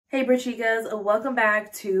Hey BROCHIKAS, welcome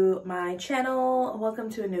back to my channel.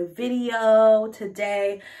 Welcome to a new video.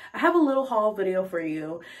 Today I have a little haul video for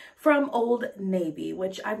you from Old Navy,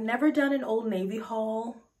 which I've never done an Old Navy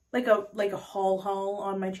haul, like a haul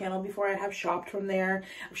on my channel before. I have shopped from there.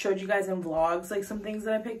 I've showed you guys in vlogs like some things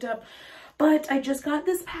that I picked up, but I just got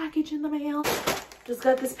this package in the mail. Just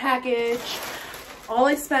got this package. All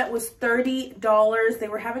I spent was $30. They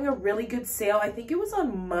were having a really good sale. I think it was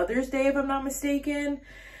on Mother's Day if I'm not mistaken.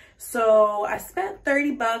 So I spent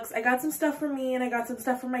 30 bucks. I got some stuff for me and I got some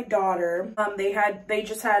stuff for my daughter. They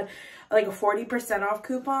just had like a 40% off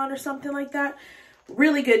coupon or something like that.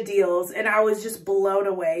 Really good deals. And I was just blown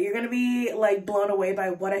away. You're going to be like blown away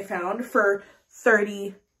by what I found for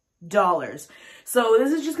 $30. So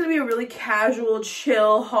this is just going to be a really casual,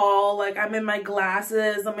 chill haul. Like I'm in my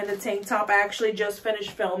glasses. I'm in a tank top. I actually just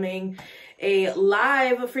finished filming a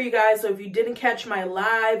live for you guys, so if you didn't catch my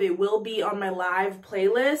live, it will be on my live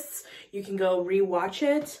playlists. You can go rewatch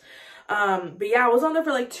it. But yeah, I was on there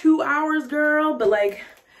for like 2 hours, girl, but like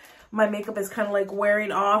my makeup is kind of like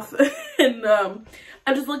wearing off and I'm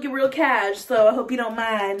just looking real cash, so I hope you don't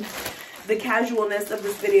mind the casualness of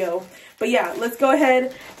this video. But yeah, let's go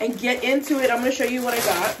ahead and get into it. I'm going to show you what I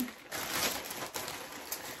got.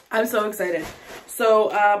 I'm so excited. So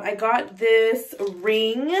I got this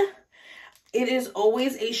ring. It is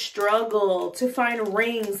always a struggle to find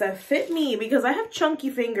rings that fit me because I have chunky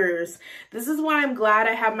fingers. This is why I'm glad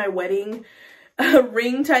I have my wedding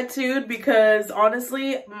ring tattooed, because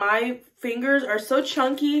honestly, my fingers are so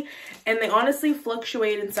chunky and they honestly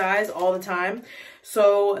fluctuate in size all the time.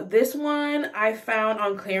 So this one I found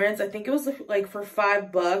on clearance. I think it was like for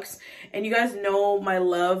 $5. And you guys know my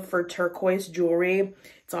love for turquoise jewelry.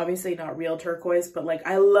 It's obviously not real turquoise, but like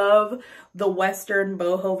I love the Western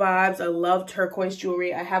boho vibes. I love turquoise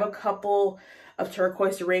jewelry. I have a couple of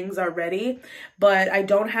turquoise rings already, but I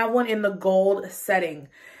don't have one in the gold setting.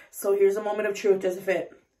 So here's a moment of truth. Does it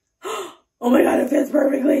fit? Oh my God, it fits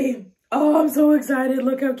perfectly. Oh, I'm so excited.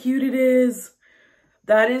 Look how cute it is.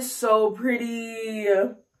 That is so pretty.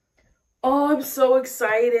 Oh, I'm so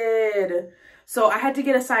excited. So I had to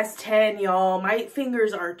get a size 10, y'all. My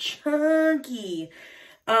fingers are chunky.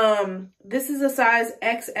 This is a size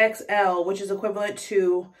XXL, which is equivalent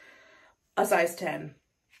to a size 10.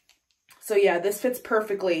 So yeah, this fits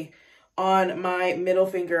perfectly on my middle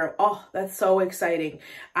finger. Oh, that's so exciting.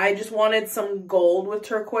 I just wanted some gold with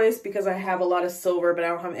turquoise because I have a lot of silver, but I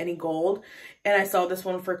don't have any gold. And I saw this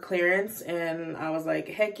one for clearance and I was like,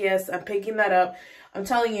 heck yes, I'm picking that up. I'm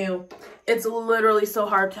telling you, it's literally so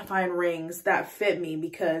hard to find rings that fit me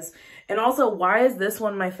because, and also, why is this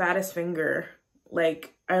one my fattest finger?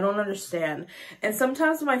 Like, I don't understand. And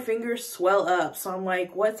sometimes my fingers swell up. So I'm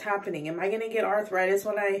like, what's happening? Am I going to get arthritis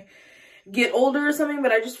when I get older or something?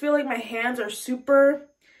 But I just feel like my hands are super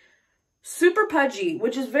pudgy,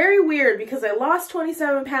 which is very weird because I lost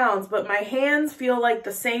 27 pounds, but my hands feel like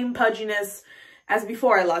the same pudginess as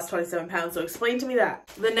before I lost 27 pounds. So explain to me that.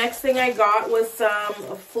 The next thing I got was some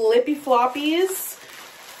flippy floppies.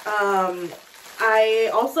 I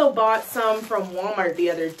also bought some from Walmart the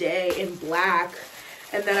other day in black,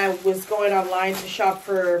 and then I was going online to shop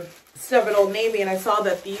for stuff at Old Navy and I saw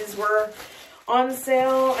that these were on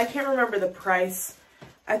sale. I can't remember the price.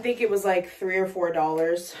 I think it was like $3 or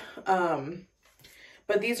 $4.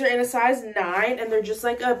 But these are in a size 9 and they're just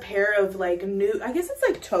like a pair of like nude, I guess it's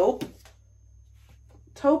like taupe.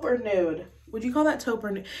 Taupe or nude? Would you call that taupe or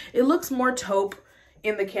nude? It looks more taupe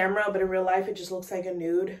in the camera, but in real life it just looks like a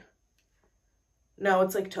nude. No,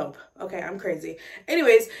 it's like taupe. Okay, I'm crazy.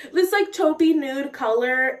 Anyways, this like taupey nude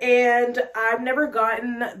color, and I've never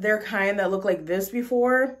gotten their kind that look like this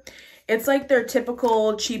before. It's like their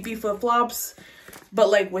typical cheapy flip-flops,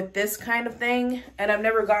 but like with this kind of thing. And I've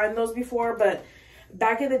never gotten those before, but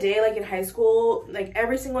back in the day, like in high school, like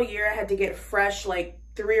every single year I had to get fresh, like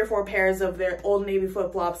 3 or 4 pairs of their Old Navy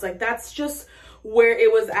flip-flops. Like that's just where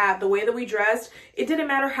it was at. The way that we dressed, it didn't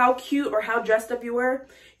matter how cute or how dressed up you were,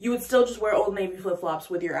 you would still just wear Old Navy flip-flops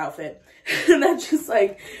with your outfit. And that's just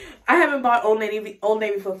like, I haven't bought Old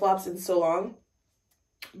Navy flip-flops in so long.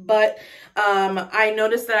 But I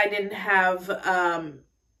noticed that I didn't have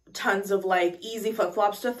tons of like easy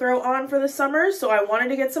flip-flops to throw on for the summer. So I wanted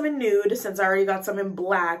to get some in nude since I already got some in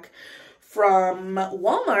black from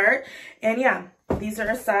Walmart. And yeah, these are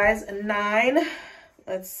a size 9.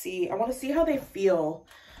 Let's see. I want to see how they feel.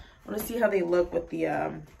 I want to see how they look with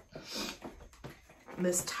the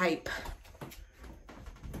this type.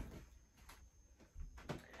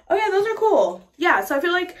 Oh yeah, those are cool. Yeah, so I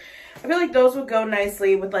feel like those would go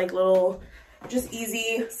nicely with like little just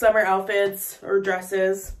easy summer outfits or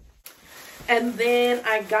dresses. And then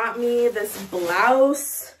I got me this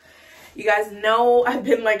blouse. You guys know I've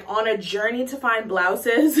been like on a journey to find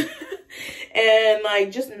blouses and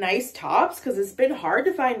like just nice tops, because it's been hard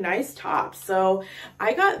to find nice tops. So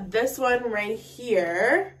I got this one right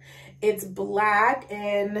here. It's black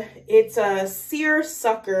and it's a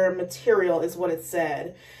seersucker material is what it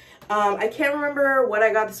said. I can't remember what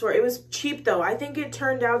I got this for. It was cheap though. I think it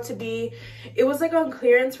turned out to be, it was like on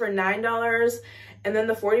clearance for $9, and then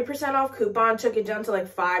the 40% off coupon took it down to like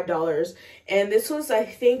 $5. And this was, I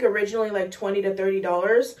think, originally like $20 to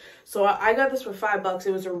 $30. So I got this for $5.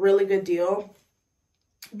 It was a really good deal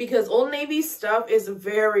because Old Navy stuff is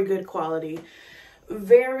very good quality.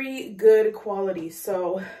 Very good quality.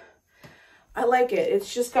 So I like it.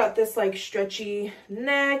 It's just got this like stretchy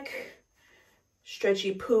neck,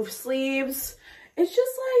 stretchy poof sleeves. It's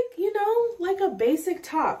just like, you know, like a basic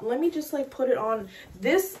top. Let me just like put it on.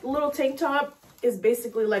 This little tank top is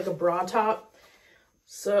basically like a bra top.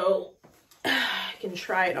 So I can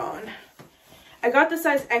try it on. I got the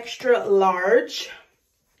size extra large,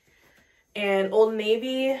 and Old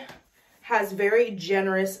Navy has very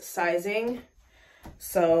generous sizing.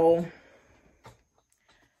 So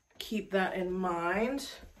keep that in mind.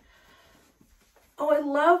 Oh, I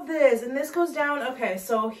love this. And this goes down. Okay,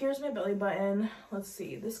 so here's my belly button. Let's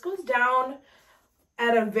see. This goes down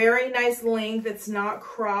at a very nice length. It's not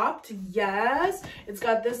cropped. Yes. It's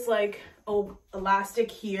got this like, oh, elastic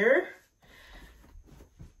here.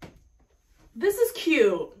 This is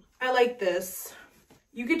cute. I like this.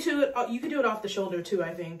 You could do it off the shoulder too,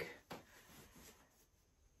 I think.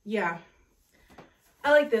 Yeah.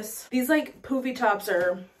 I like this. These like poofy tops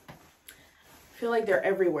are, I feel like they're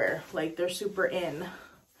everywhere. Like they're super in.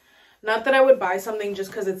 Not that I would buy something just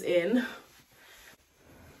because it's in.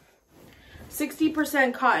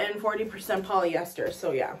 60% cotton, 40% polyester.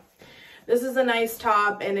 So yeah, this is a nice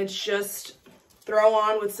top, and it's just throw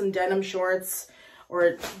on with some denim shorts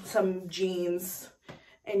or some jeans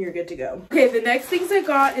and you're good to go. Okay, the next things I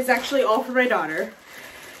got is actually all for my daughter,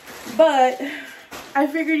 but I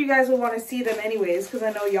figured you guys would want to see them anyways because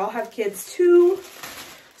I know y'all have kids too.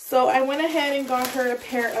 So I went ahead and got her a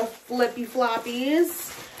pair of flippy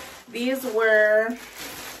floppies. These were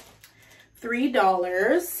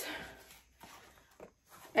 $3.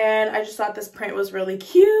 And I just thought this print was really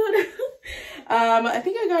cute. I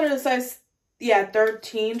think I got it a size, yeah,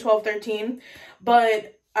 13, 12, 13.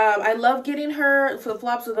 But I love getting her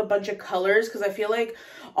flip-flops with a bunch of colors because I feel like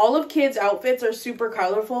all of kids' outfits are super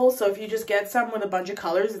colorful. So if you just get some with a bunch of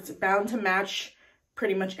colors, it's bound to match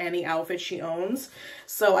pretty much any outfit she owns.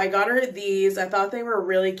 So I got her these. I thought they were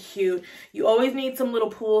really cute. You always need some little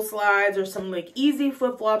pool slides or some like easy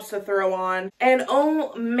flip-flops to throw on. And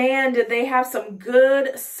oh man, did they have some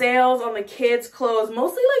good sales on the kids' clothes.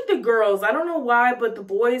 Mostly like the girls. I don't know why, but the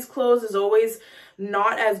boys' clothes is always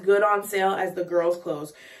not as good on sale as the girls'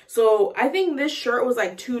 clothes. So I think this shirt was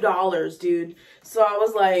like $2, dude. So I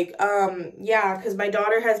was like, yeah, because my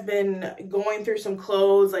daughter has been going through some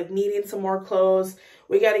clothes, like needing some more clothes.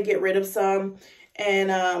 We got to get rid of some.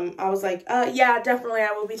 And I was like, yeah, definitely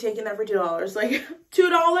I will be taking that for $2. Like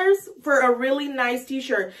 $2 for a really nice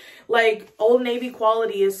t-shirt. Like Old Navy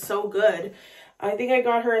quality is so good. I think I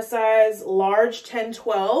got her a size large, 10,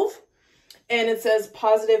 12. And it says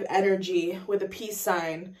positive energy with a peace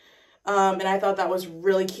sign. And I thought that was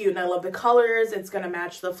really cute. And I love the colors. It's going to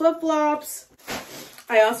match the flip-flops.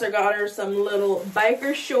 I also got her some little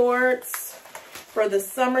biker shorts for the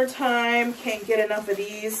summertime. Can't get enough of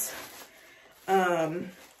these.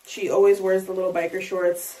 She always wears the little biker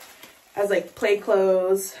shorts as like play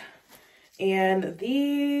clothes. And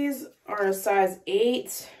these are a size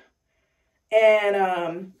 8.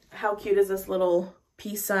 And how cute is this little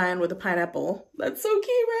peace sign with a pineapple? That's so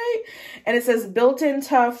cute, right? And it says built-in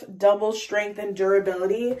tough, double strength and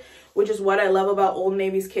durability, which is what I love about Old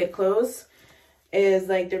Navy's kid clothes, is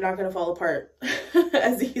like they're not gonna fall apart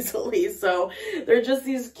as easily. So they're just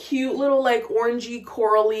these cute little like orangey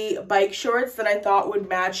corally bike shorts that I thought would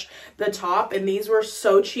match the top, and these were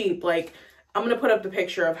so cheap. Like I'm gonna put up the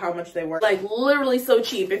picture of how much they were. Like literally so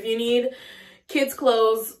cheap. If you need kids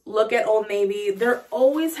clothes, look at Old Navy. They're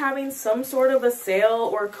always having some sort of a sale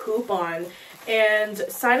or coupon, and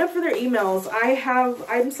sign up for their emails.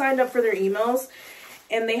 I'm signed up for their emails,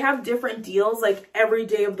 and they have different deals like every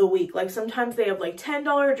day of the week. Like sometimes they have like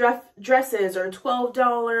 $10 dresses or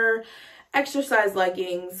 $12 exercise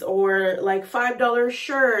leggings or like $5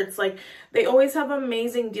 shirts. Like they always have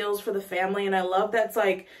amazing deals for the family, and I love that's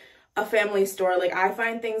like a family store. Like I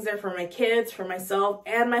find things there for my kids, for myself,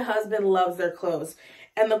 and my husband loves their clothes,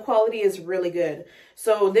 and the quality is really good.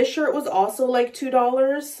 So this shirt was also like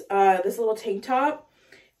 $2, this little tank top,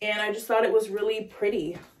 and I just thought it was really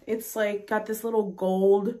pretty. It's like got this little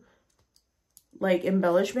gold like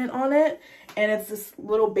embellishment on it, and it's this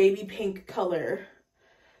little baby pink color.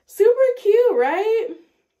 Super cute, right?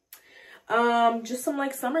 Just some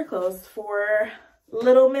like summer clothes for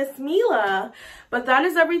little Miss Mila. But that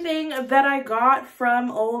is everything that I got from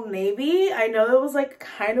Old Navy. I know it was like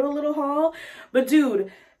kind of a little haul, but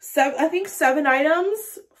dude, I think 7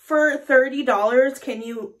 items for $30. Can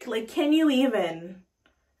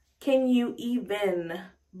you even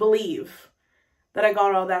believe that I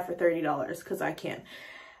got all that for $30? Because I can't.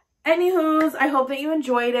 Anywho's, I hope that you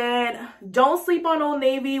enjoyed it. Don't sleep on Old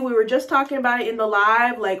Navy. We were just talking about it in the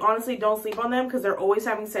live. Like, honestly, don't sleep on them because they're always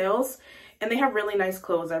having sales. And they have really nice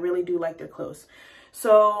clothes. I really do like their clothes.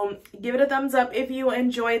 So give it a thumbs up if you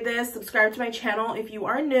enjoyed this. Subscribe to my channel if you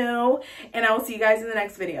are new. And I will see you guys in the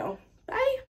next video. Bye.